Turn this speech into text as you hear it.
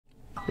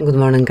Good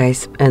morning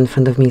guys, in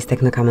front of me is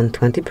TECNO Camon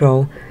 20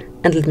 Pro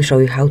and let me show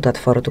you how to add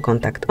photo to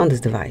contact on this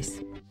device.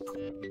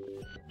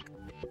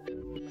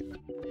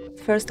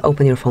 First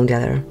open your phone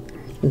gallery,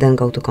 then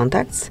go to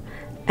contacts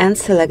and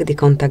select the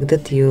contact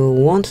that you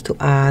want to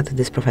add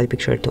this profile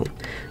picture to.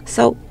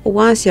 So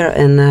once you're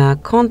in a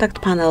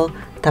contact panel,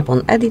 tap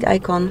on edit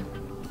icon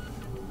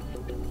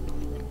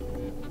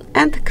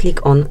and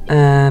click on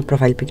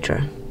profile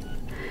picture.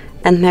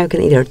 And now you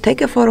can either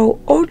take a photo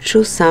or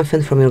choose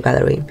something from your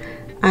gallery.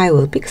 I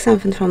will pick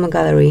something from the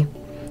gallery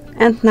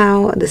and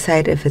now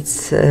decide if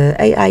it's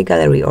AI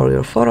gallery or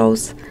your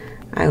photos.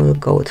 I will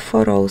go with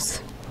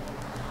photos.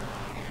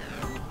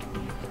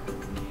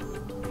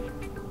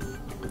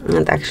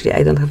 And actually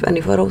I don't have any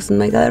photos in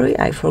my gallery,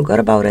 I forgot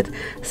about it.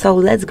 So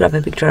let's grab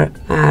a picture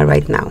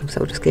right now.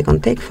 So just click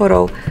on take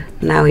photo.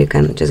 Now you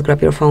can just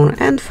grab your phone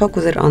and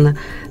focus it on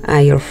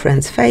your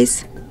friend's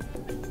face.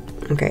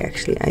 Okay,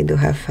 actually I do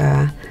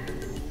have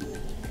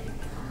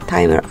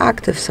timer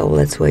active, so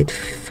let's wait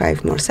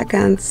 5 more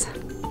seconds.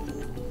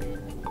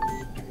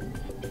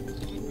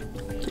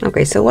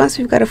 Okay, so once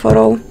you've got a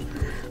photo,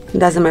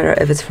 doesn't matter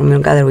if it's from your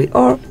gallery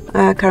or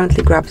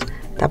currently grabbed,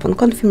 tap on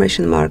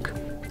confirmation mark,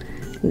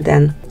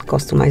 then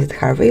customize it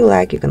however you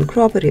like. You can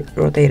crop it,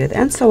 rotate it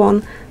and so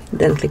on,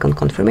 then click on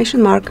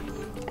confirmation mark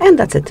and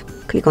that's it.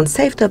 Click on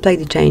save to apply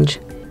the change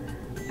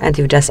and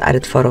you've just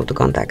added photo to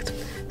contact.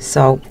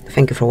 So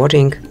thank you for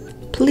watching,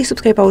 please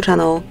subscribe our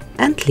channel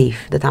and leave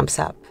the thumbs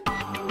up.